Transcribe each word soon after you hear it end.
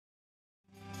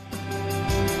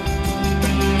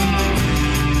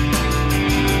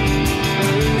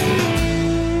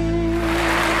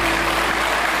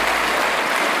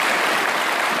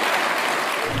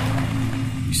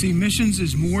missions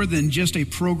is more than just a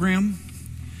program.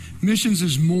 Missions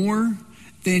is more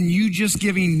than you just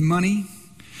giving money.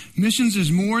 Missions is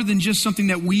more than just something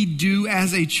that we do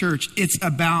as a church. It's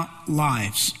about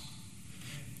lives.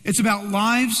 It's about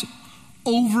lives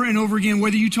over and over again,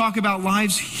 whether you talk about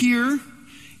lives here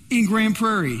in Grand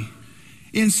Prairie,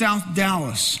 in South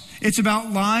Dallas. It's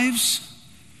about lives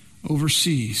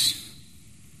overseas.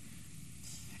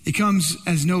 It comes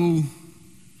as no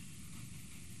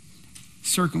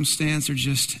circumstance or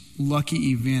just lucky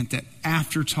event that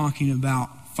after talking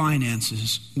about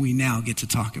finances, we now get to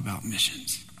talk about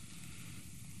missions.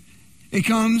 It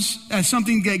comes as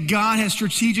something that God has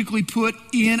strategically put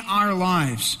in our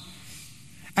lives.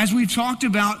 As we've talked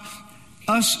about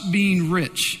us being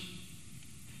rich,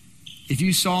 if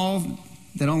you saw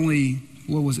that only,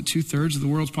 2/3 of the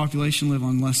world's population live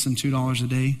on less than $2 a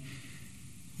day,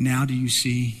 now do you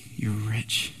see you're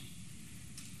rich?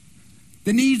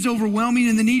 The need's overwhelming,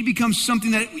 and the need becomes something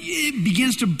that it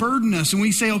begins to burden us. And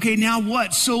we say, okay, now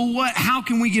what? So what? How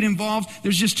can we get involved?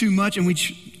 There's just too much, and we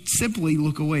simply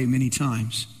look away many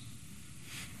times.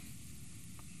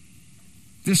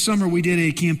 This summer we did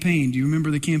a campaign. Do you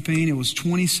remember the campaign? It was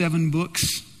 27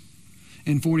 books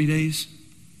in 40 days.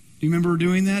 Do you remember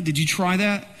doing that? Did you try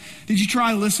that? Did you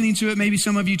try listening to it? Maybe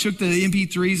some of you took the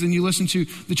MP3s and you listened to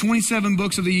the 27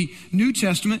 books of the New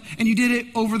Testament, and you did it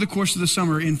over the course of the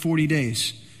summer in 40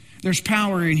 days. There's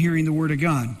power in hearing the Word of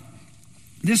God.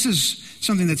 This is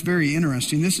something that's very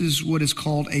interesting. This is what is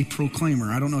called a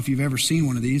proclaimer. I don't know if you've ever seen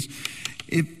one of these.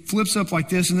 It flips up like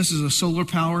this, and this is a solar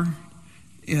power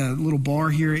little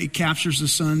bar here. It captures the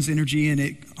sun's energy, and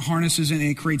it harnesses it, and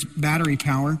it creates battery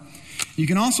power. You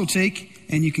can also take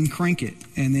and you can crank it,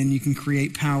 and then you can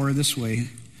create power this way.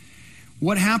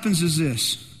 What happens is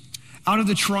this. Out of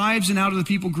the tribes and out of the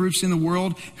people groups in the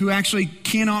world who actually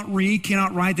cannot read,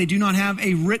 cannot write, they do not have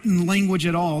a written language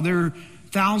at all. There are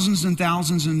thousands and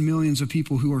thousands and millions of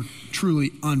people who are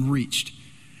truly unreached.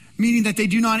 Meaning that they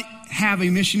do not have a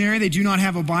missionary, they do not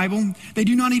have a Bible, they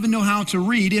do not even know how to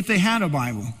read if they had a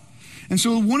Bible. And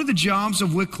so one of the jobs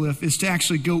of Wycliffe is to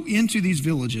actually go into these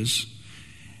villages.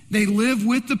 They live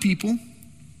with the people.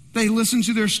 They listen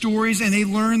to their stories and they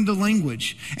learn the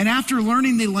language. And after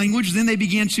learning the language, then they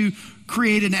began to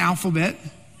create an alphabet.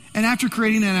 And after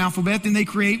creating an alphabet, then they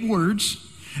create words.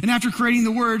 And after creating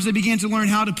the words, they began to learn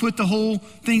how to put the whole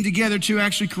thing together to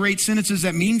actually create sentences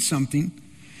that mean something.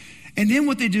 And then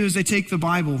what they do is they take the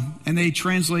Bible and they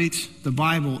translate the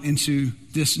Bible into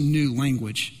this new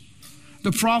language.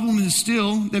 The problem is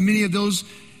still that many of those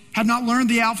have not learned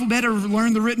the alphabet or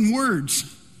learned the written words.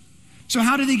 So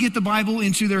how do they get the Bible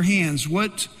into their hands?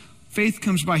 What Faith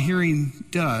Comes by Hearing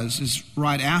does is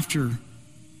right after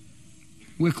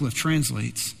Wycliffe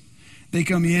translates, they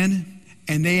come in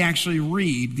and they actually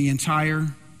read the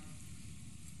entire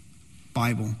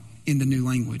Bible in the new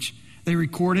language. They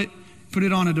record it, put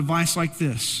it on a device like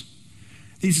this.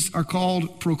 These are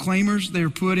called proclaimers. They're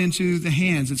put into the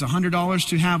hands. It's $100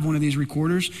 to have one of these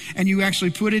recorders, and you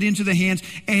actually put it into the hands,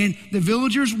 and the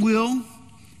villagers will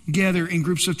gather in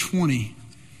groups of 20,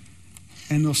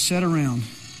 and they'll sit around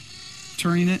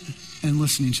turning it and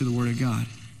listening to the Word of God.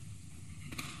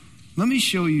 Let me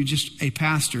show you just a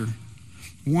pastor,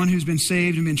 one who's been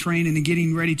saved and been trained and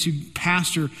getting ready to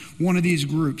pastor one of these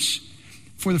groups.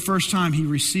 For the first time, he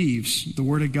receives the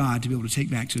Word of God to be able to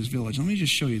take back to his village. Let me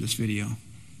just show you this video.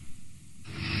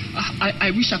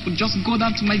 I wish I could just go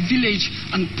down to my village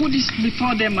and put this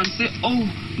before them and say, oh,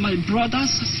 my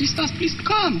brothers, sisters, please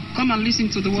come and listen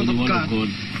to the word of God.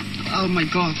 Oh my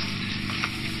God.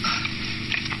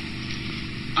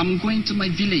 I'm going to my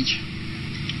village.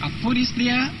 I'll put this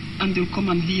there and they'll come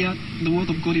and hear the word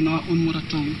of God in our own mother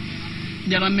tongue.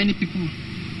 There are many people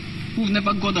who've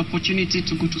never got the opportunity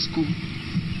to go to school.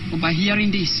 But by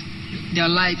hearing this, their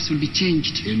lives will be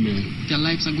changed. Amen. Their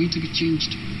lives are going to be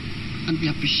changed. And we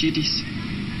appreciate this.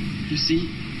 You see,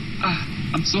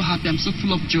 I'm so happy, I'm so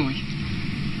full of joy.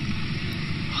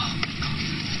 Oh my God.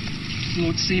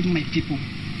 Lord, save my people.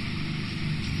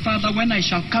 Father, when I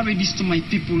shall carry this to my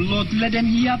people, Lord, let them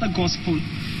hear the gospel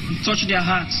and touch their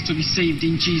hearts to be saved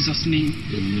in Jesus' name.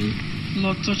 Amen.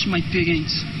 Lord, touch my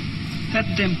parents. Help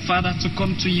them, Father, to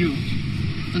come to you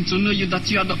and to know you, that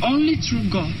you are the only true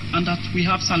God and that we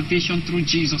have salvation through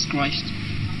Jesus Christ.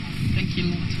 Thank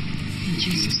you, Lord. In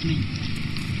Jesus' name.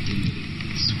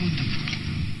 It's wonderful.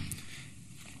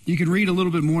 You can read a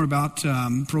little bit more about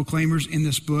proclaimers in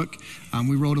this book.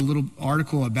 We wrote a little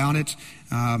article about it.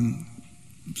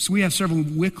 So we have several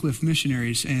Wycliffe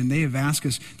missionaries, and they have asked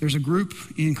us, there's a group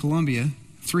in Colombia,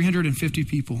 350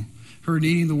 people, who are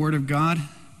needing the Word of God.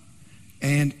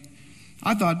 And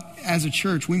I thought, as a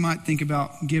church, we might think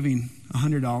about giving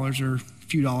 $100 or a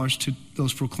few dollars to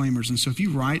those proclaimers. And so if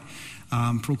you write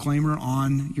proclaimer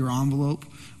on your envelope,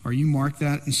 or you mark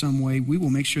that in some way, we will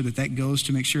make sure that goes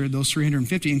to make sure those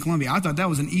 350 in Columbia. I thought that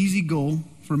was an easy goal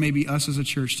for maybe us as a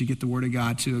church to get the Word of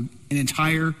God to an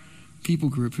entire people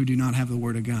group who do not have the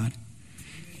Word of God.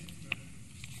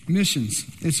 Missions.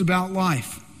 It's about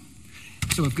life.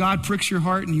 So if God pricks your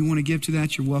heart and you want to give to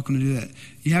that, you're welcome to do that.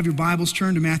 You have your Bibles,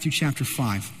 turn to Matthew chapter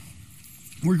 5.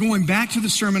 We're going back to the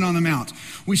Sermon on the Mount.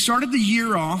 We started the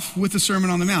year off with the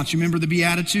Sermon on the Mount. You remember the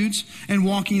Beatitudes and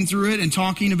walking through it and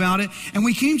talking about it. And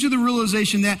we came to the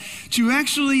realization that to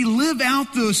actually live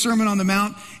out the Sermon on the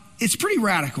Mount, it's pretty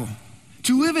radical.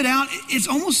 To live it out, it's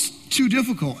almost too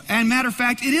difficult. And matter of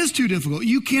fact, it is too difficult.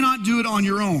 You cannot do it on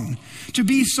your own. To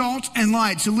be salt and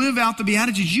light, to live out the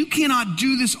Beatitudes, you cannot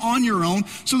do this on your own.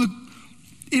 So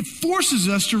it forces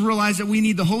us to realize that we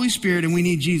need the Holy Spirit and we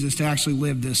need Jesus to actually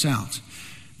live this out.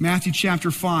 Matthew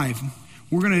chapter 5.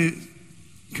 We're going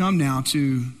to come now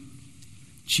to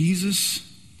Jesus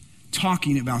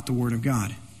talking about the Word of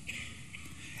God.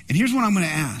 And here's what I'm going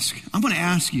to ask. I'm going to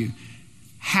ask you,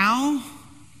 how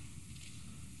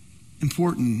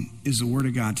important is the Word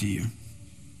of God to you?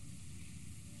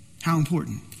 How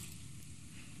important?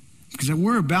 Because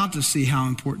we're about to see how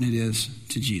important it is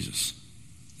to Jesus.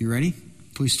 You ready?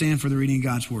 Please stand for the reading of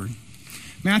God's Word.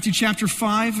 Matthew chapter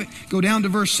 5, go down to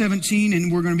verse 17,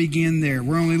 and we're going to begin there.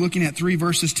 We're only looking at 3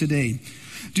 verses today.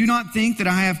 Do not think that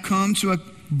I have come to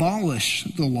abolish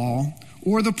the law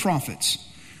or the prophets.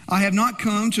 I have not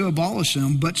come to abolish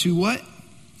them, but to what?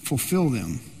 Fulfill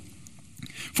them.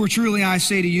 For truly I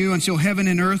say to you, until heaven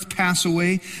and earth pass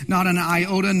away, not an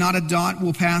iota, not a dot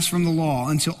will pass from the law,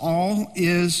 until all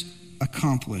is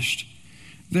accomplished.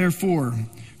 Therefore,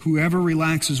 whoever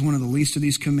relaxes one of the least of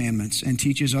these commandments and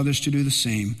teaches others to do the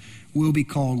same will be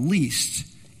called least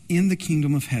in the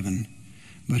kingdom of heaven.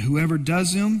 But whoever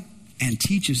does them and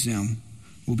teaches them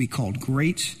will be called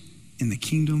great in the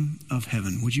kingdom of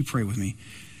heaven. Would you pray with me?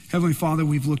 Heavenly Father,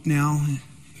 we've looked now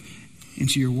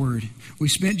into your word. We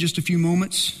spent just a few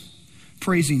moments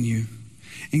praising you.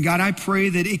 And God, I pray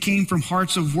that it came from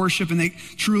hearts of worship and that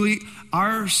truly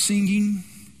our singing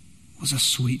was a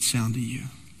sweet sound to you.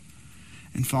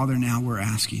 And Father, now we're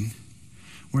asking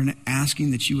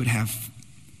that you would have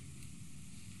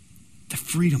the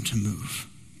freedom to move.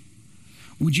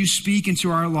 Would you speak into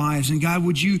our lives? And God,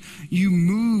 would you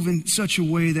move in such a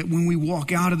way that when we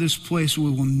walk out of this place,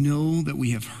 we will know that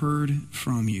we have heard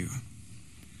from you.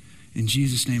 In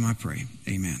Jesus' name I pray,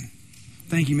 amen.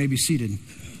 Thank you. You may be seated.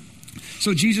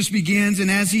 So Jesus begins, and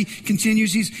as he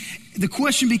continues, the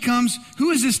question becomes, who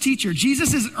is this teacher?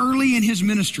 Jesus is early in his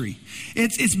ministry.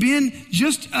 It's been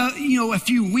just a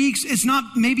few weeks. It's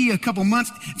not maybe a couple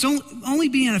months. It's only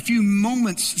been a few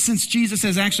moments since Jesus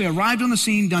has actually arrived on the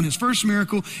scene, done his first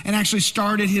miracle, and actually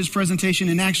started his presentation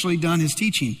and actually done his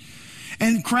teaching.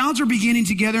 And crowds are beginning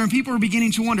to gather, and people are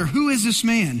beginning to wonder, who is this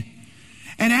man?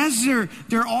 And as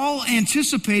they're all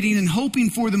anticipating and hoping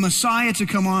for the Messiah to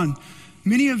come on,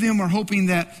 many of them are hoping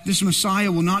that this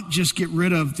Messiah will not just get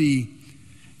rid of the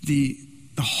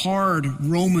hard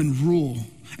Roman rule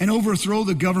and overthrow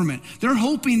the government. They're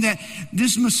hoping that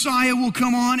this Messiah will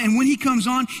come on, and when he comes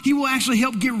on, he will actually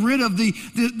help get rid of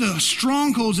the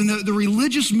strongholds and the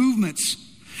religious movements.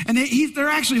 And they're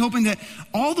actually hoping that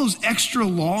all those extra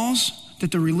laws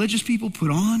that the religious people put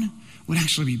on would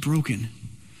actually be broken.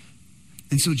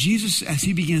 And so Jesus, as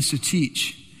he begins to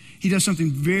teach, he does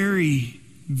something very,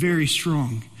 very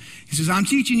strong. He says, I'm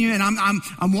teaching you and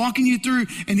I'm walking you through,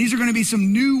 and these are going to be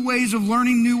some new ways of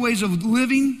learning, new ways of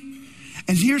living.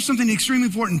 And here's something extremely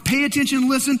important. Pay attention and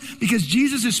listen, because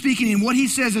Jesus is speaking, and what he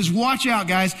says is, watch out,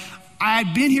 guys.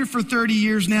 I've been here for 30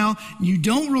 years now. You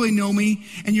don't really know me,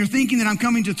 and you're thinking that I'm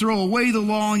coming to throw away the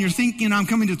law, and you're thinking I'm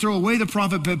coming to throw away the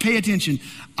prophet, but pay attention.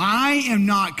 I am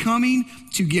not coming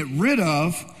to get rid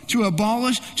of, to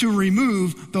abolish, to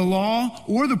remove the law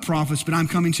or the prophets, but I'm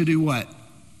coming to do what?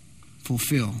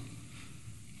 Fulfill.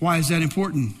 Why is that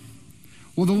important?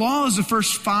 Well, the law is the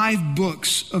first 5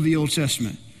 books of the Old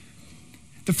Testament.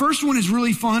 The first one is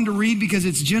really fun to read because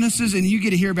it's Genesis, and you get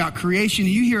to hear about creation,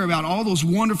 and you hear about all those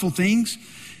wonderful things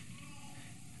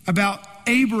about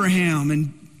Abraham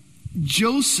and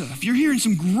Joseph. You're hearing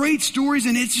some great stories,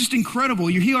 and it's just incredible.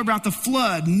 You hear about the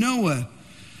flood, Noah.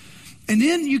 And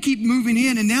then you keep moving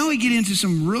in, and now we get into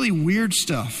some really weird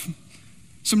stuff.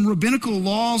 Some rabbinical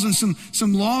laws and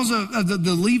some laws of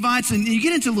the Levites, and you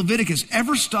get into Leviticus.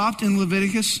 Ever stopped in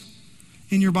Leviticus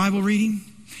in your Bible reading?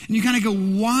 And you kind of go,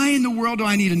 why in the world do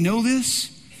I need to know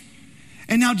this?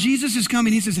 And now Jesus is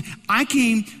coming. He says, I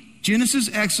came, Genesis,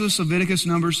 Exodus, Leviticus,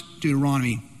 Numbers,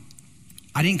 Deuteronomy.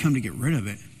 I didn't come to get rid of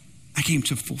it. I came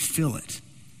to fulfill it.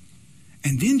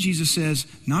 And then Jesus says,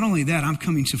 not only that, I'm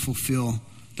coming to fulfill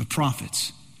the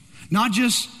prophets. Not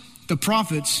just the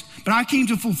prophets, but I came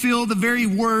to fulfill the very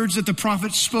words that the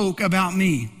prophets spoke about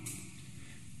me.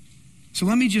 So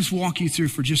let me just walk you through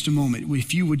for just a moment.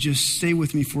 If you would just stay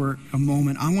with me for a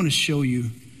moment, I want to show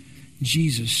you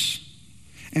Jesus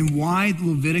and why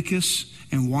Leviticus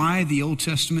and why the Old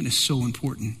Testament is so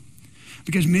important.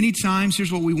 Because many times,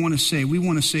 here's what we want to say. We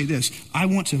want to say this. I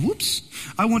want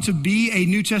to be a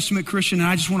New Testament Christian and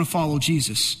I just want to follow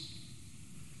Jesus.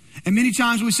 And many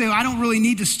times we say, I don't really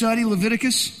need to study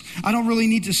Leviticus. I don't really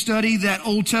need to study that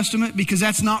Old Testament because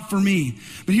that's not for me.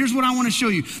 But here's what I want to show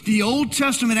you. The Old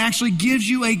Testament actually gives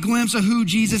you a glimpse of who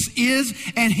Jesus is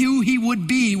and who he would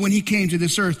be when he came to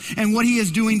this earth and what he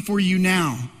is doing for you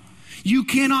now. You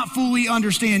cannot fully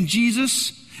understand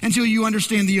Jesus until you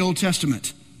understand the Old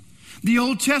Testament. The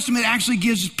Old Testament actually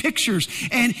gives pictures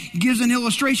and gives an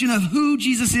illustration of who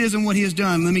Jesus is and what he has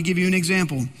done. Let me give you an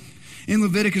example. In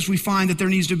Leviticus, we find that there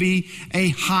needs to be a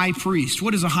high priest.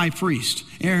 What is a high priest?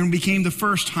 Aaron became the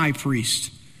first high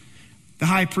priest. The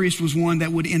high priest was one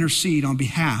that would intercede on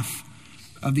behalf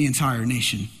of the entire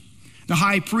nation. The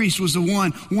high priest was the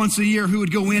one once a year who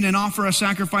would go in and offer a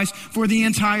sacrifice for the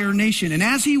entire nation. And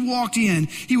as he walked in,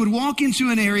 he would walk into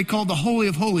an area called the Holy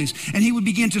of Holies, and he would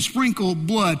begin to sprinkle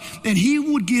blood, and he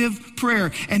would give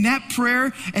prayer. And that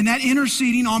prayer and that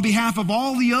interceding on behalf of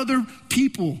all the other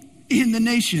people in the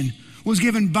nation was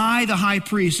given by the high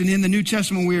priest. And in the New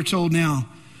Testament, we are told now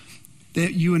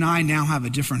that you and I now have a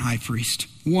different high priest.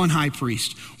 One high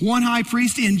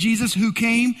priest in Jesus who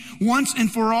came once and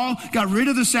for all, got rid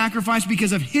of the sacrifice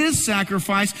because of his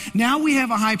sacrifice. Now we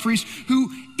have a high priest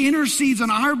who intercedes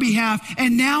on our behalf,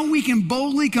 and now we can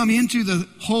boldly come into the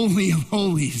Holy of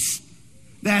Holies.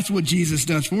 That's what Jesus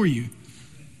does for you.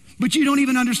 But you don't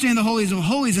even understand the Holies of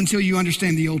Holies until you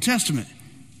understand the Old Testament.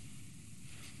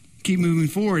 Keep moving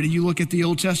forward, and you look at the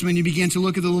Old Testament, you begin to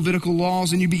look at the Levitical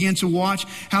laws, and you begin to watch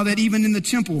how that even in the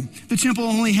temple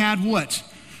only had what?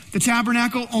 The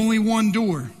tabernacle, only one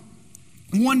door.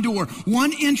 One door,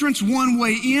 one entrance, one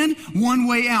way in, one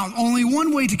way out. Only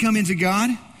one way to come into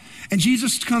God. And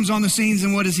Jesus comes on the scenes,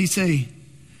 and what does he say?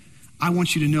 I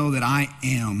want you to know that I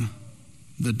am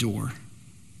the door.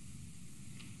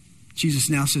 Jesus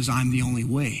now says, I'm the only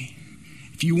way.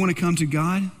 If you want to come to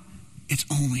God, it's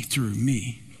only through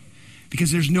me. Because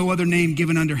there's no other name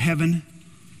given under heaven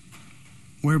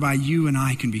whereby you and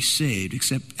I can be saved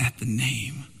except at the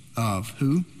name of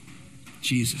who?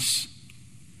 Jesus.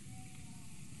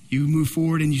 You move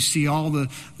forward and you see all the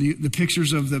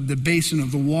pictures of the basin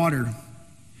of the water.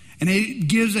 And it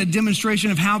gives a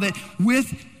demonstration of how that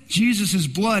with Jesus'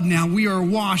 blood now we are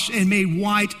washed and made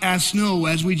white as snow,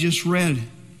 as we just read.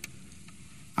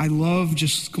 I love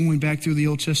just going back through the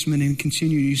Old Testament and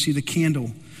continue. You see the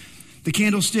candle. The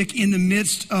candlestick in the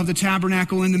midst of the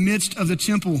tabernacle, in the midst of the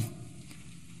temple.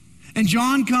 And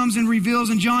John comes and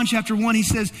reveals in John chapter 1, he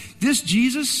says, this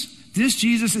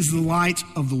Jesus is the light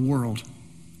of the world.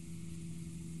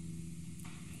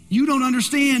 You don't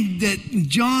understand that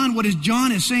what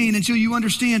John is saying until you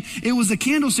understand it was the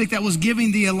candlestick that was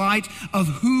giving the light of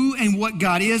who and what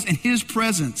God is and his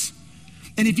presence.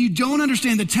 And if you don't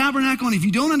understand the tabernacle, and if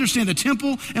you don't understand the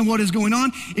temple and what is going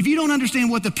on, if you don't understand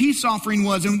what the peace offering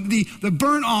was and the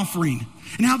burnt offering,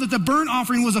 and how that the burnt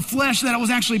offering was a flesh that was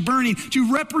actually burning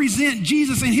to represent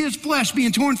Jesus and his flesh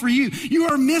being torn for you, you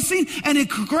are missing an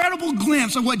incredible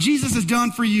glimpse of what Jesus has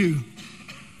done for you.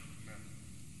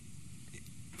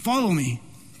 Follow me.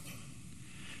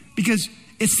 Because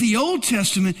it's the Old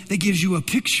Testament that gives you a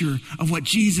picture of what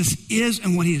Jesus is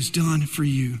and what he has done for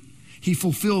you. He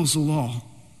fulfills the law.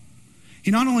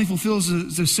 He not only fulfills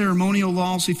the ceremonial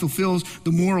laws, he fulfills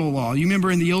the moral law. You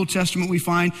remember in the Old Testament we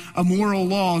find a moral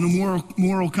law and a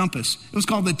moral compass. It was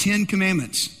called the 10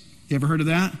 Commandments. You ever heard of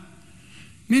that?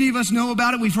 Many of us know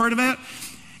about it. We've heard of it.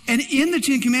 And in the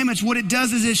 10 Commandments, what it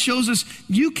does is it shows us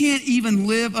you can't even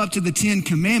live up to the 10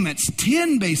 Commandments,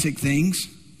 10 basic things,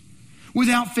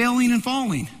 without failing and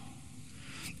falling.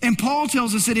 And Paul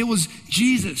tells us that it was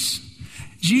Jesus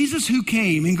who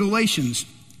came in Galatians.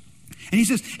 And he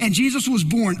says, and Jesus was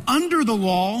born under the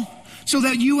law so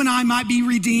that you and I might be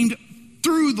redeemed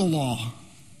through the law.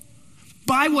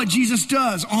 By what Jesus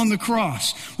does on the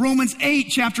cross. Romans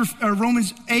 8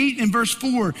 and verse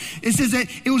 4, it says that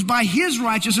it was by his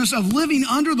righteousness of living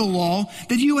under the law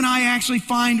that you and I actually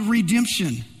find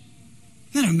redemption.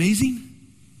 Isn't that amazing?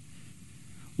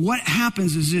 What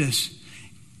happens is this.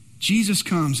 Jesus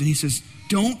comes and he says,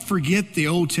 don't forget the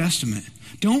Old Testament.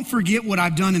 Don't forget what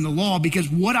I've done in the law, because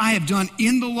what I have done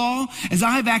in the law is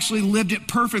I have actually lived it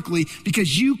perfectly,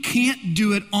 because you can't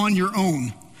do it on your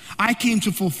own. I came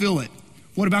to fulfill it.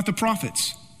 What about the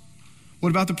prophets? What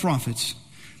about the prophets?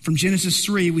 From Genesis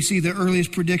 3, we see the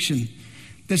earliest prediction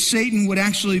that Satan would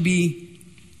actually be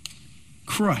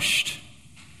crushed.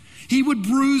 He would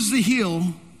bruise the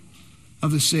heel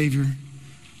of the Savior,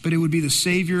 but it would be the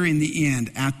Savior in the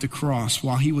end at the cross.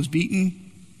 While he was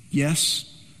beaten, yes.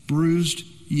 Bruised,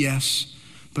 yes.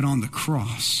 But on the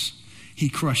cross, he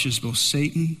crushes both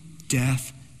Satan,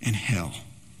 death, and hell.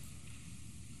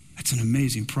 That's an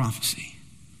amazing prophecy.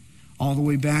 All the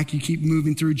way back, you keep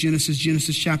moving through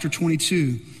Genesis chapter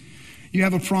 22. You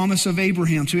have a promise of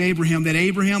Abraham, that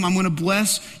Abraham, I'm going to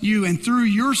bless you, and through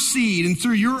your seed and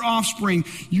through your offspring,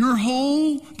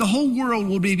 the whole world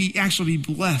will actually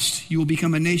be blessed. You will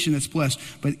become a nation that's blessed.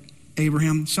 But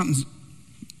Abraham, something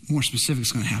more specific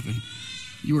is going to happen.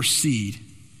 Your seed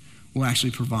will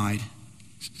actually provide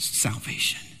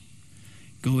salvation.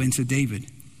 Go into David.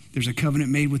 There's a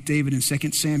covenant made with David in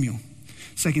 2 Samuel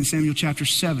chapter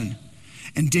 7.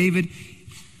 And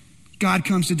God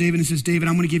comes to David and says, David,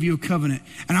 I'm going to give you a covenant,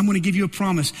 and I'm going to give you a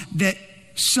promise that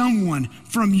someone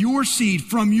from your seed,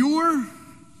 from your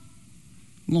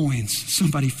loins,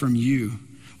 somebody from you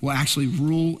will actually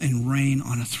rule and reign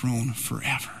on a throne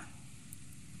forever.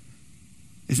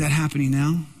 Is that happening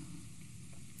now?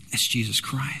 It's Jesus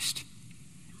Christ.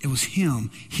 It was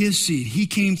him, his seed. He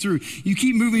came through. You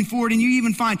keep moving forward, and you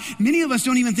even find many of us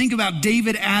don't even think about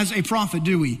David as a prophet,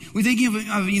 do we? We think of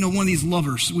one of these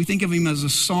lovers. We think of him as a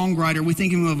songwriter. We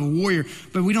think of him as a warrior,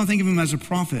 but we don't think of him as a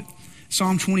prophet.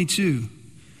 Psalm 22.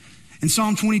 In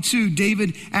Psalm 22,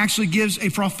 David actually gives a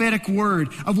prophetic word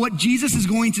of what Jesus is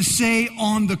going to say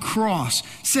on the cross.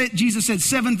 Jesus said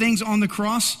 7 things on the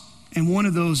cross, and one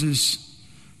of those is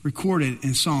recorded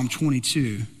in Psalm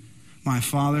 22. My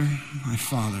Father,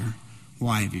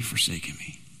 why have you forsaken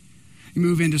me? You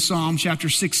move into Psalm chapter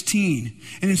 16.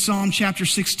 And in Psalm chapter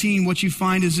 16, what you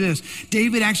find is this.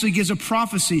 David actually gives a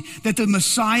prophecy that the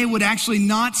Messiah would actually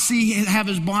not have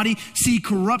his body see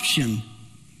corruption.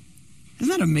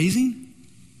 Isn't that amazing?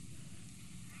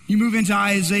 You move into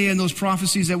Isaiah and those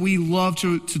prophecies that we love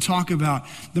to talk about.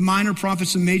 The minor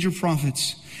prophets and major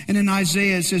prophets. And in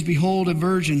Isaiah it says, behold, a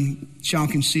virgin shall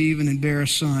conceive and bear a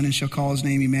son and shall call his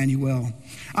name Emmanuel.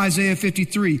 Isaiah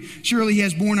 53, surely he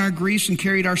has borne our griefs and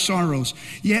carried our sorrows.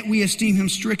 Yet we esteem him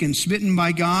stricken, smitten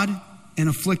by God and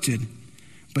afflicted.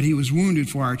 But he was wounded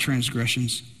for our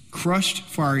transgressions, crushed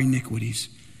for our iniquities.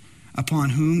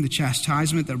 Upon whom the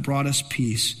chastisement that brought us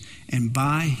peace, and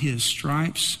by his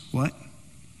stripes, what?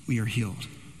 We are healed.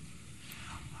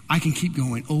 I can keep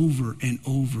going over and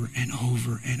over and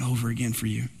over and over again for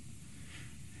you.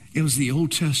 It was the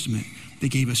Old Testament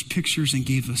that gave us pictures and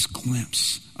gave us a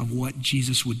glimpse of what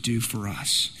Jesus would do for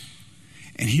us.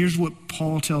 And here's what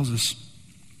Paul tells us,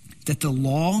 that the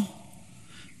law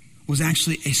was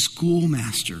actually a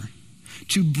schoolmaster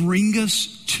to bring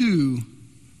us to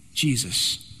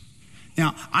Jesus.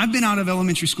 Now, I've been out of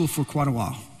elementary school for quite a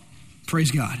while.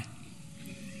 Praise God.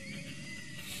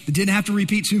 It didn't have to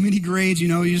repeat too many grades, you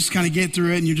just kind of get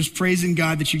through it and you're just praising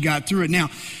God that you got through it. Now,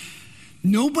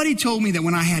 nobody told me that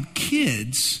when I had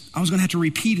kids, I was going to have to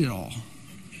repeat it all.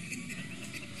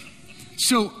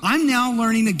 So I'm now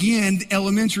learning again,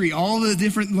 elementary, all the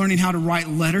different, learning how to write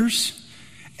letters.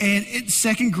 And it's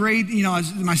second grade,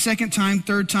 my second time,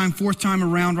 third time, fourth time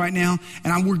around right now.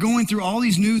 And we're going through all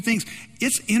these new things.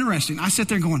 It's interesting. I sat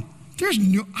there going,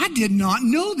 I did not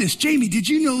know this. Jamie, did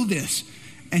you know this?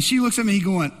 And she looks at me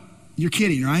going, you're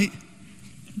kidding, right?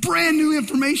 Brand new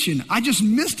information. I just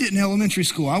missed it in elementary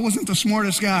school. I wasn't the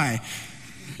smartest guy.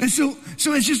 And so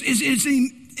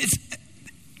it's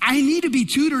I need to be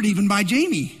tutored even by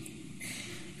Jamie.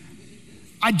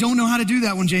 I don't know how to do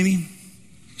that one, Jamie.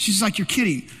 She's like, you're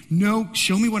kidding. No,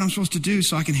 show me what I'm supposed to do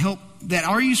so I can help that.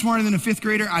 Are You Smarter Than a Fifth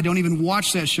Grader? I don't even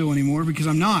watch that show anymore because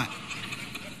I'm not.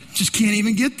 Just can't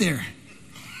even get there.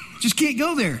 Just can't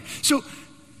go there. So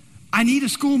I need a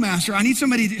schoolmaster. I need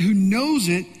somebody who knows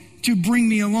it to bring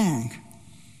me along.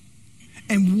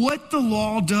 And what the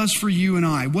law does for you and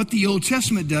I, what the Old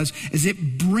Testament does, is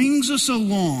it brings us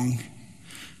along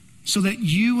so that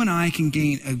you and I can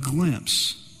gain a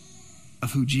glimpse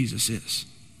of who Jesus is.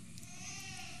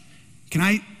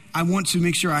 I want to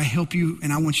make sure I help you,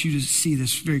 and I want you to see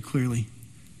this very clearly.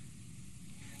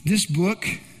 This book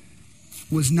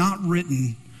was not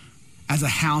written as a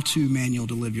how-to manual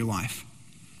to live your life.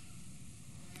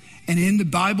 And in the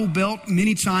Bible Belt,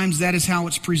 many times that is how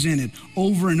it's presented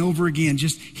over and over again.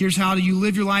 Just here's how you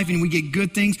live your life, and we get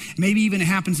good things. Maybe even it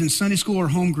happens in Sunday school or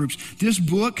home groups. This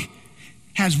book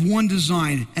has one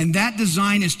design, and that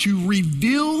design is to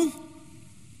reveal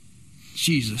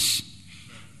Jesus.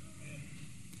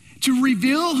 to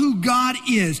reveal who God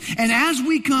is. And as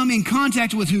we come in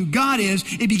contact with who God is,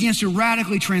 it begins to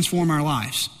radically transform our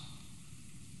lives.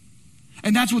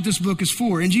 And that's what this book is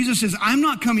for. And Jesus says, I'm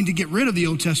not coming to get rid of the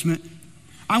Old Testament.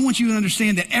 I want you to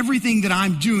understand that everything that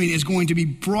I'm doing is going to be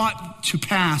brought to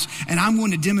pass, and I'm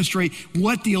going to demonstrate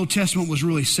what the Old Testament was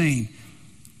really saying.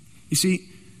 You see,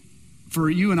 for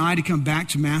you and I to come back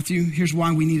to Matthew, here's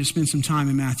why we need to spend some time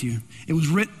in Matthew. It was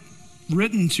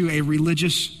written to a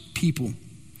religious people,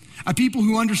 a people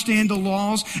who understand the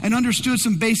laws and understood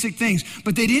some basic things,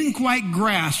 but they didn't quite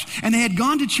grasp, and they had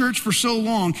gone to church for so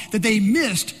long that they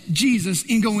missed Jesus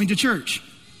in going to church.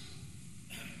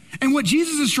 And what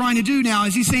Jesus is trying to do now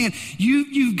is he's saying,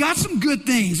 you've got some good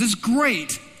things. It's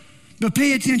great. But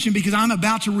pay attention, because I'm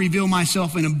about to reveal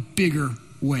myself in a bigger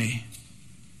way.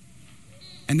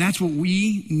 And that's what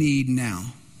we need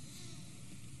now.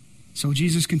 So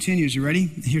Jesus continues. You ready?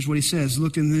 Here's what he says.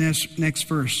 Look in the next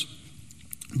verse.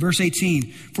 Verse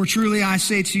 18, for truly I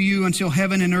say to you, until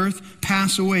heaven and earth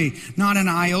pass away, not an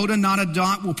iota, not a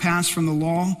dot will pass from the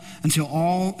law until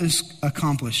all is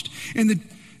accomplished. In the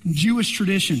Jewish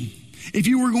tradition, if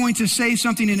you were going to say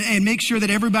something and make sure that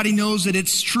everybody knows that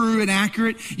it's true and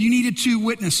accurate, you needed two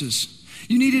witnesses.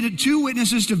 You needed two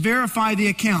witnesses to verify the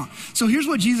account. So here's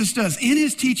what Jesus does. In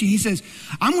his teaching, he says,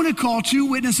 I'm going to call two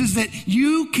witnesses that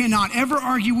you cannot ever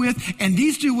argue with, and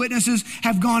these two witnesses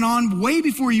have gone on way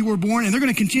before you were born, and they're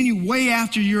going to continue way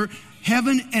after your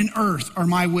heaven and earth are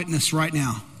my witness right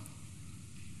now.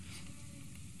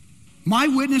 My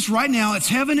witness right now, it's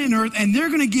heaven and earth, and they're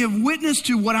going to give witness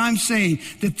to what I'm saying,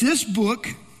 that this book,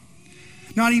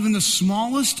 not even the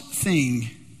smallest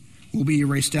thing will be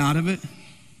erased out of it,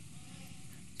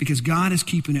 because God is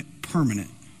keeping it permanent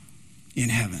in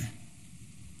heaven.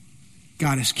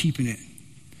 God is keeping it.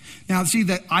 Now, see,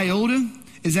 that iota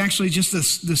is actually just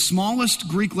the smallest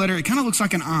Greek letter. It kind of looks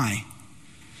like an I.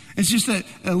 It's just a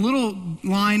little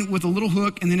line with a little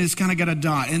hook, and then it's kind of got a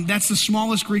dot. And that's the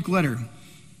smallest Greek letter.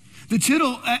 The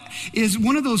tittle is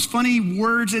one of those funny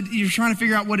words that you're trying to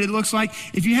figure out what it looks like.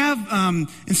 If you have,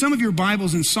 in some of your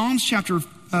Bibles, in Psalms chapter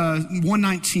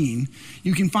 119,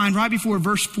 you can find right before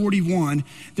verse 41,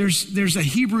 there's a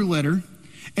Hebrew letter.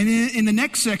 And in the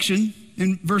next section,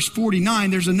 in verse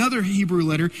 49, there's another Hebrew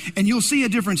letter. And you'll see a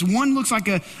difference. One looks like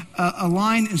a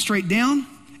line and straight down.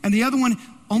 And the other one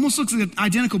almost looks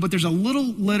identical, but there's a little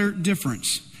letter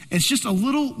difference. It's just a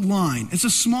little line. It's the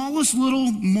smallest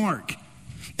little mark.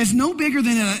 It's no bigger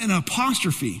than an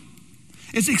apostrophe.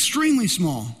 It's extremely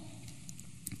small.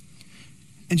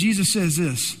 And Jesus says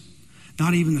this,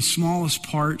 not even the smallest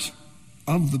part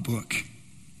of the book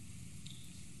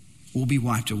will be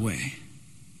wiped away.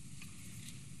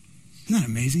 Isn't that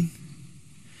amazing?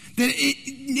 That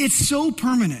it's so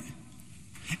permanent.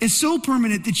 It's so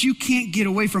permanent that you can't get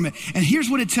away from it. And here's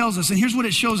what it tells us, and here's what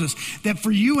it shows us, that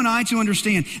for you and I to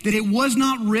understand that it was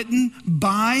not written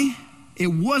by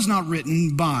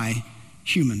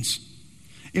humans.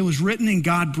 It was written and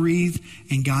God breathed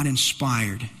and God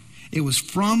inspired. It was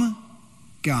from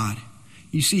God.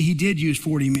 You see, he did use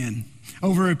 40 men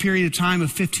over a period of time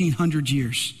of 1,500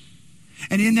 years.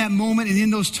 And in that moment and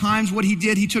in those times, what he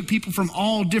did, he took people from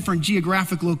all different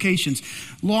geographic locations.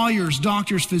 Lawyers,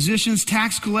 doctors, physicians,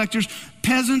 tax collectors,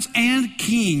 peasants, and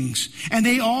kings. And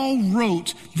they all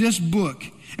wrote this book.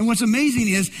 And what's amazing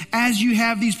is, as you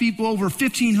have these people over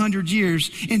 1,500 years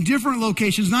in different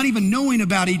locations, not even knowing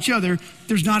about each other,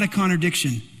 there's not a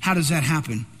contradiction. How does that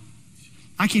happen?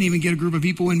 I can't even get a group of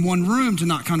people in one room to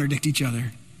not contradict each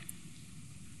other.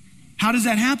 How does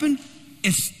that happen?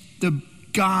 It's the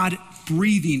God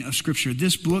breathing of Scripture.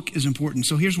 This book is important.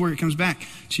 So here's where it comes back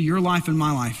to your life and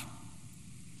my life.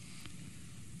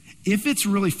 If it's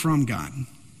really from God,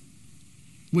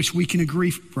 which we can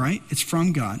agree, right? It's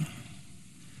from God.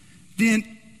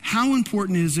 Then how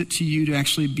important is it to you to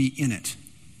actually be in it?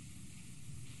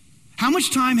 How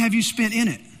much time have you spent in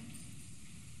it?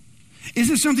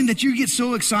 Is it something that you get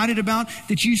so excited about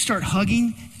that you start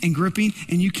hugging and gripping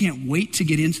and you can't wait to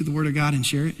get into the Word of God and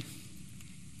share it?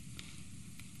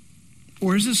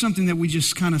 Or is it something that we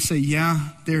just kind of say, yeah,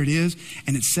 there it is,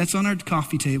 and it sits on our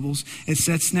coffee tables, it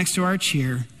sits next to our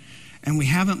chair, and we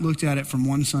haven't looked at it from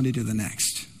one Sunday to the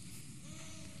next?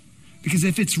 Because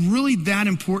if it's really that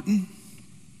important,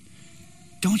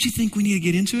 don't you think we need to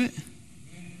get into it?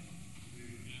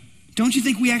 Don't you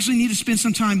think we actually need to spend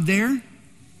some time there?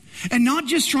 And not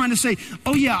just trying to say,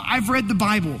 oh yeah, I've read the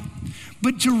Bible,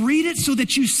 but to read it so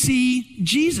that you see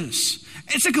Jesus.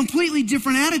 It's a completely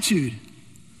different attitude.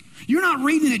 You're not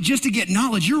reading it just to get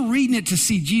knowledge. You're reading it to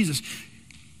see Jesus.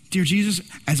 Dear Jesus,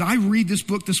 as I read this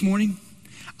book this morning,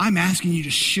 I'm asking you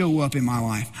to show up in my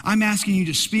life. I'm asking you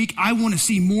to speak. I want to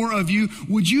see more of you.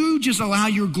 Would you just allow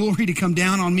your glory to come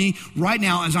down on me right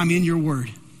now as I'm in your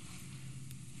word?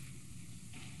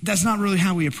 That's not really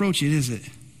how we approach it, is it?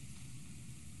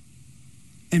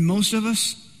 And most of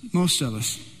us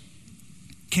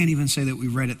can't even say that we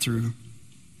read it through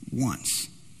once.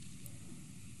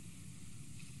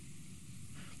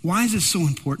 Why is this so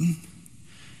important?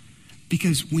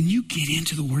 Because when you get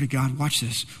into the Word of God, watch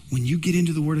this. When you get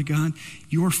into the Word of God,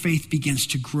 your faith begins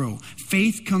to grow.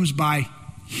 Faith comes by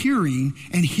hearing,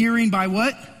 and hearing by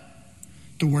what?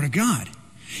 The Word of God.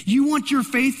 You want your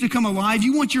faith to come alive.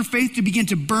 You want your faith to begin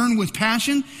to burn with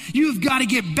passion. You've got to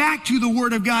get back to the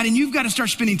Word of God, and you've got to start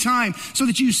spending time so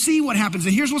that you see what happens.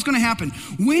 And here's what's going to happen.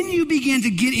 When you begin to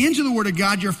get into the Word of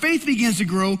God, your faith begins to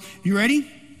grow. You ready?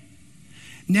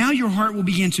 Now your heart will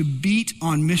begin to beat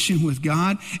on mission with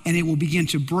God, and it will begin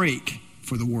to break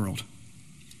for the world.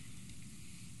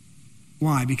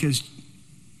 Why? Because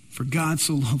for God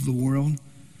so loved the world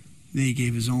that he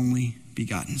gave his only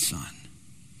begotten Son,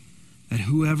 that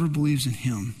whoever believes in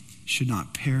him should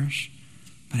not perish,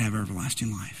 but have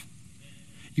everlasting life.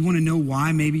 You want to know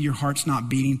why maybe your heart's not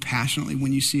beating passionately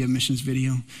when you see a missions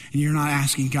video, and you're not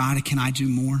asking God, can I do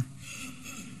more?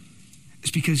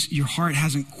 It's because your heart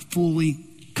hasn't fully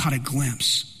caught a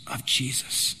glimpse of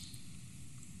Jesus.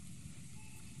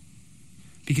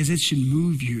 Because it should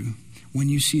move you when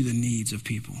you see the needs of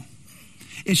people.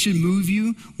 It should move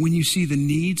you when you see the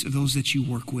needs of those that you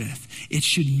work with. It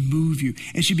should move you.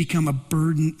 It should become a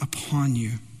burden upon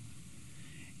you.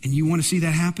 And you want to see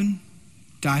that happen?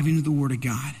 Dive into the Word of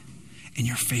God, and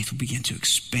your faith will begin to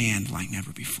expand like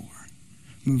never before.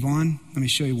 Move on. Let me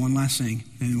show you one last thing,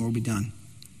 and then we'll be done.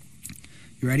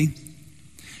 You ready?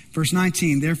 Verse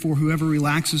 19, therefore, whoever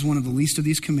relaxes one of the least of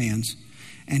these commands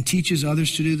and teaches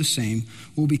others to do the same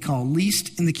will be called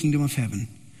least in the kingdom of heaven.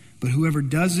 But whoever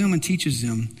does them and teaches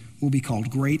them will be called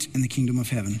great in the kingdom of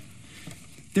heaven.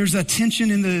 There's a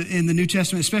tension in the New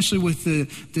Testament, especially with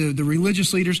the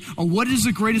religious leaders. Oh, what is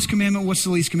the greatest commandment? What's the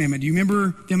least commandment? Do you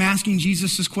remember them asking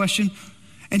Jesus this question?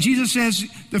 And Jesus says,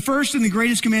 the first and the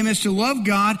greatest commandment is to love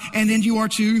God, and then you are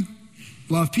to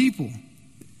love people.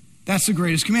 That's the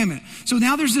greatest commandment. So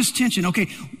now there's this tension. Okay,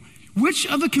 which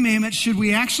of the commandments should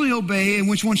we actually obey, and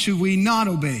which one should we not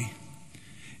obey?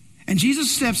 And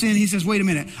Jesus steps in, he says, wait a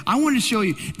minute. I want to show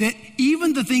you that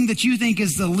even the thing that you think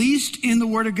is the least in the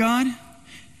Word of God,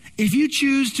 if you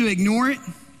choose to ignore it,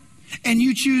 and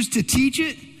you choose to teach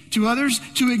it to others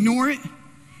to ignore it,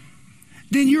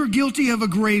 then you're guilty of a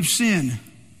grave sin.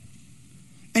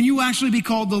 And you will actually be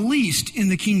called the least in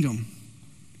the kingdom.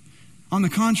 On the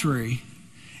contrary,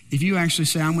 if you actually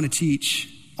say, I'm going to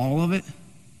teach all of it,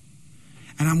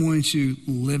 and I'm going to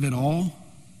live it all,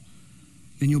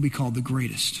 then you'll be called the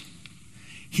greatest.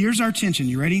 Here's our tension.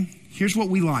 You ready? Here's what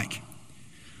we like.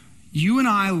 You and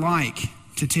I like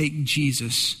to take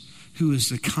Jesus, who is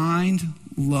the kind,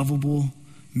 lovable,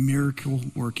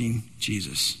 miracle-working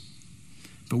Jesus.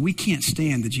 But we can't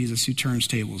stand the Jesus who turns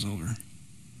tables over.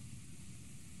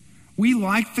 We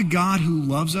like the God who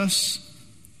loves us,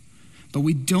 but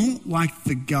we don't like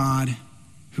the God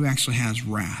who actually has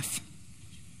wrath.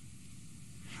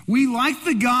 We like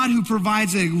the God who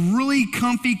provides a really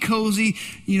comfy, cozy,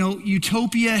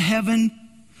 utopia heaven,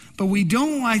 but we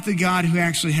don't like the God who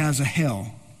actually has a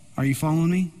hell. Are you following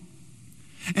me?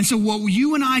 And so what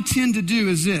you and I tend to do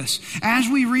is this. As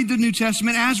we read the New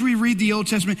Testament, as we read the Old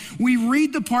Testament, we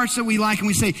read the parts that we like and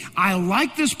we say, I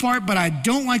like this part, but I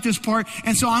don't like this part.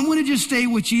 And so I'm going to just stay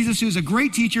with Jesus, who's a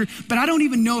great teacher, but I don't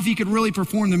even know if he could really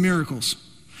perform the miracles.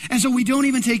 And so we don't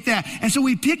even take that. And so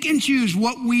we pick and choose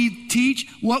what we teach,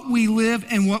 what we live,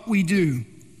 and what we do.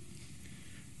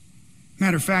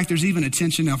 Matter of fact, there's even a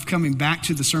tension of coming back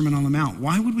to the Sermon on the Mount.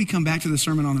 Why would we come back to the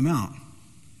Sermon on the Mount?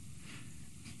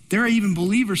 There are even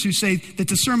believers who say that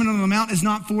the Sermon on the Mount is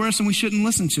not for us and we shouldn't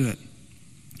listen to it.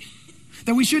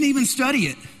 That we shouldn't even study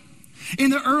it. In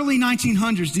the early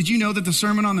 1900s, did you know that the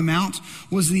Sermon on the Mount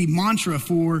was the mantra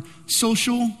for the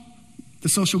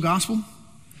social gospel?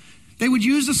 They would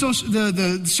use the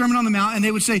Sermon on the Mount, and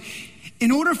they would say, in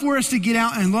order for us to get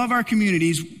out and love our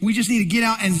communities, we just need to get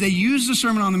out. And they use the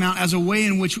Sermon on the Mount as a way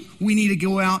in which we need to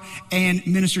go out and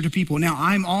minister to people. Now,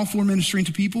 I'm all for ministering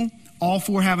to people, all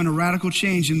for having a radical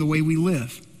change in the way we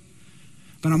live.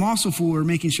 But I'm also for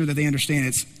making sure that they understand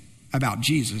it's about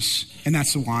Jesus, and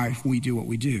that's why we do what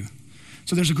we do.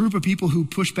 So there's a group of people who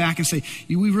push back and say,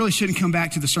 we really shouldn't come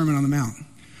back to the Sermon on the Mount.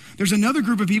 There's another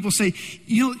group of people say,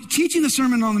 teaching the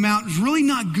Sermon on the Mount is really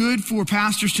not good for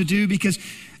pastors to do because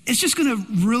it's going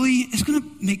to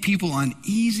make people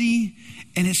uneasy,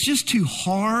 and it's just too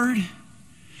hard.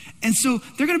 And so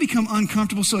they're going to become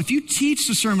uncomfortable. So if you teach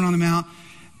the Sermon on the Mount,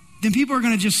 then people are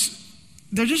going to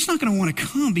they're just not going to want to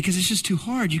come because it's just too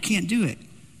hard. You can't do it.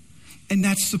 And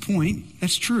that's the point.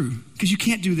 That's true. Because you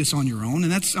can't do this on your own.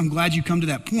 And I'm glad you come to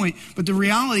that point. But the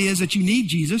reality is that you need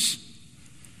Jesus.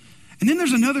 And then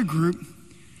there's another group.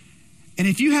 And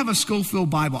if you have a Scofield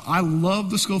Bible, I love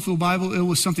the Scofield Bible. It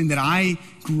was something that I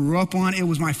grew up on. It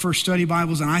was my first study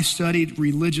Bibles. And I studied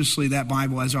religiously that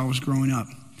Bible as I was growing up.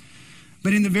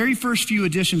 But in the very first few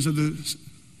editions of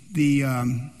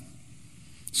the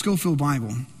Scofield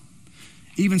Bible,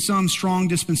 even some strong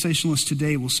dispensationalists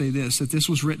today will say this, that this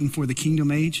was written for the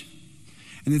kingdom age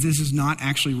and that this is not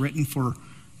actually written for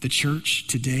the church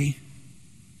today.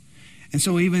 And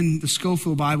so even the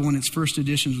Scofield Bible in its first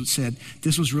editions said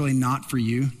this was really not for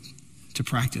you to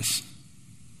practice.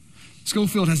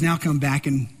 Scofield has now come back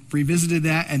and revisited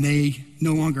that, and they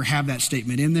no longer have that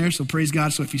statement in there. So praise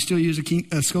God. So if you still use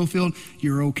a Scofield,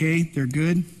 you're okay. They're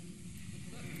good.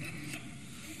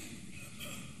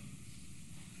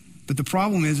 But the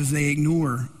problem is they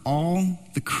ignore all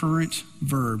the current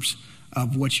verbs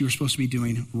of what you are supposed to be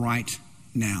doing right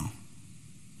now.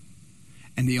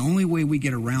 And the only way we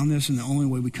get around this and the only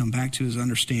way we come back to is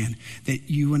understand that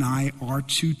you and I are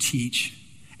to teach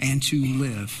and to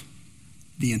live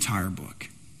the entire book.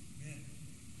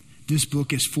 This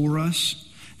book is for us.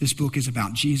 This book is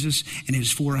about Jesus, and it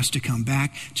is for us to come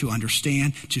back, to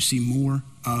understand, to see more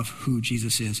of who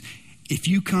Jesus is. If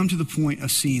you come to the point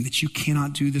of seeing that you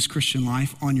cannot do this Christian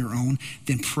life on your own,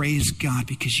 then praise God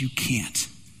because you can't.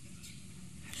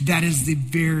 That is the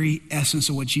very essence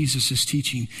of what Jesus is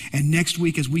teaching. And next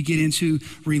week, as we get into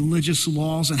religious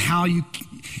laws and how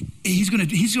he's going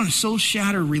to so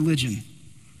shatter religion.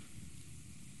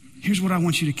 Here's what I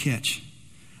want you to catch.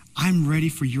 I'm ready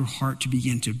for your heart to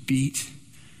begin to beat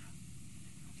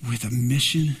with a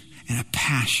mission and a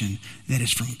passion that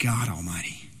is from God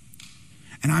Almighty.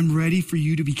 And I'm ready for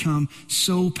you to become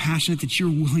so passionate that you're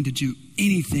willing to do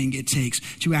anything it takes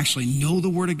to actually know the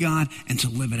Word of God and to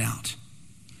live it out.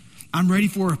 I'm ready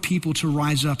for a people to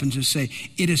rise up and to say,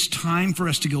 it is time for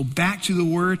us to go back to the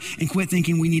Word and quit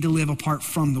thinking we need to live apart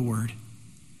from the Word.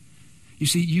 You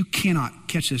see, you cannot,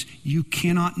 catch this, you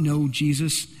cannot know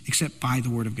Jesus except by the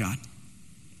Word of God.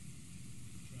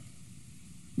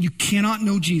 You cannot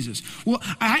know Jesus. Well,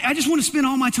 I just want to spend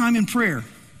all my time in prayer.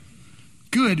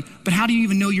 Good, but how do you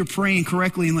even know you're praying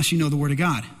correctly unless you know the Word of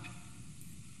God?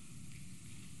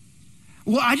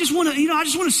 Well, I just want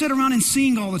to sit around and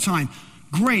sing all the time.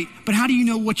 Great, but how do you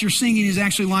know what you're singing is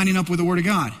actually lining up with the Word of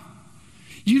God?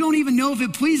 You don't even know if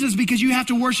it pleases because you have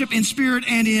to worship in spirit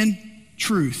and in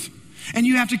truth. And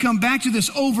you have to come back to this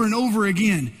over and over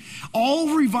again.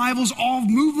 All revivals, all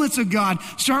movements of God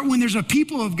start when there's a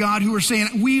people of God who are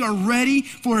saying, we are ready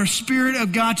for a Spirit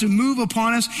of God to move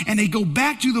upon us. And they go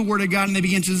back to the Word of God and they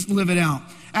begin to live it out.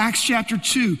 Acts chapter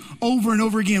 2, over and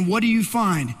over again, what do you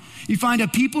find? You find a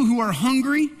people who are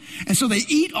hungry, and so they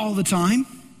eat all the time.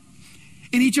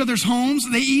 In each other's homes,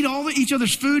 they eat each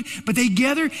other's food, but they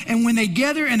gather, and when they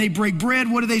gather and they break bread,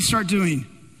 what do they start doing?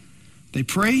 They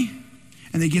pray,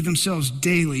 and they give themselves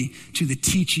daily to the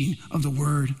teaching of the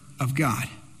Word of God.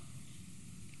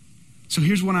 So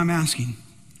here's what I'm asking.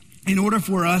 In order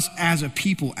for us as a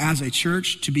people, as a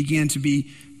church, to begin to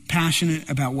be passionate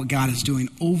about what God is doing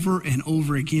over and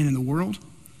over again in the world,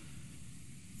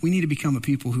 we need to become a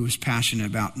people who is passionate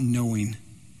about knowing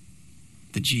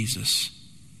the Jesus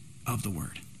of the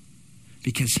Word,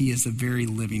 because he is the very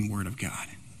living Word of God.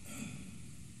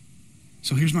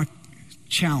 So here's my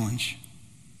challenge.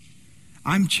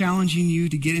 I'm challenging you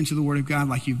to get into the Word of God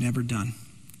like you've never done.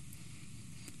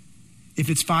 If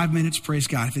it's 5 minutes, praise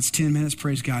God. If it's 10 minutes,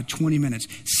 praise God. 20 minutes.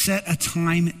 Set a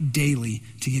time daily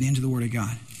to get into the Word of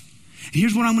God. And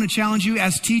here's what I'm going to challenge you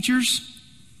as teachers,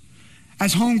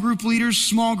 as home group leaders,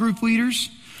 small group leaders.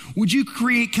 Would you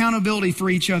create accountability for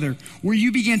each other where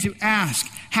you begin to ask,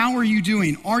 how are you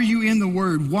doing? Are you in the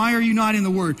Word? Why are you not in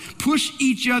the Word? Push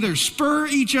each other, spur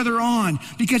each other on,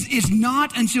 because it's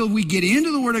not until we get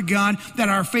into the Word of God that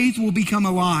our faith will become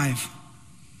alive.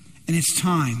 And it's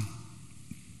time.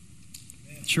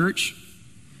 Church,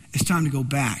 it's time to go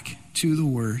back to the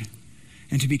Word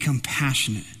and to become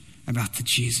passionate about the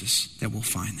Jesus that we'll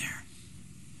find there.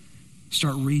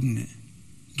 Start reading it.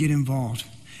 Get involved.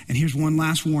 And here's one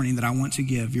last warning that I want to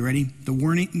give. You ready? The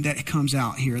warning that comes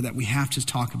out here that we have to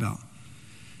talk about.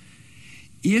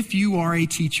 If you are a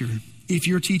teacher, if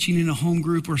you're teaching in a home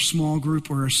group or a small group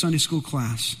or a Sunday school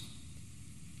class,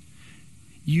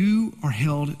 you are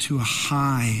held to a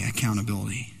high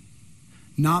accountability.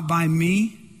 Not by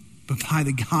me, but by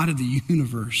the God of the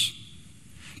universe.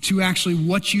 To actually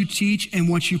what you teach and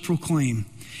what you proclaim.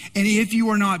 And if you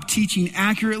are not teaching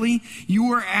accurately,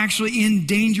 you are actually in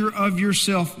danger of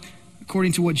yourself,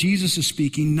 according to what Jesus is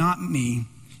speaking, not me.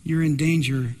 You're in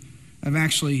danger of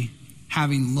actually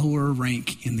having lower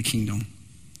rank in the kingdom.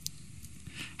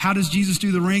 How does Jesus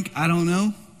do the rank? I don't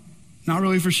know. Not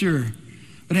really for sure.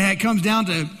 But it comes down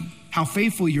to how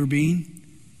faithful you're being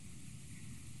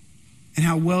and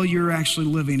how well you're actually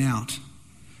living out.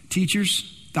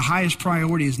 Teachers, the highest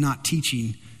priority is not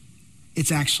teaching.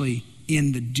 It's actually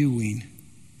in the doing,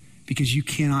 because you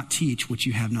cannot teach what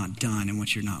you have not done and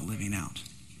what you're not living out.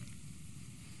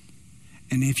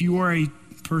 And if you are a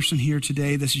person here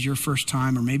today, this is your first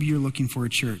time, or maybe you're looking for a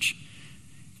church,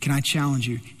 can I challenge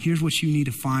you? Here's what you need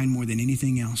to find more than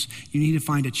anything else. You need to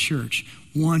find a church,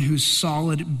 one who's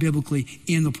solid biblically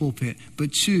in the pulpit.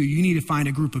 But two, you need to find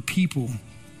a group of people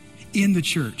in the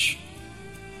church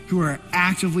who are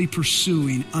actively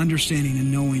pursuing, understanding,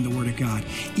 and knowing the Word of God.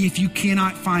 If you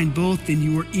cannot find both, then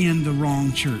you are in the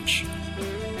wrong church.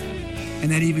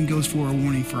 And that even goes for a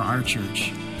warning for our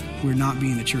church. We're not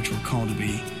being the church we're called to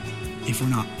be if we're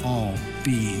not all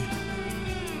being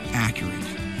accurate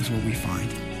is what we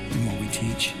find in what we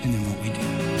teach and in what we do.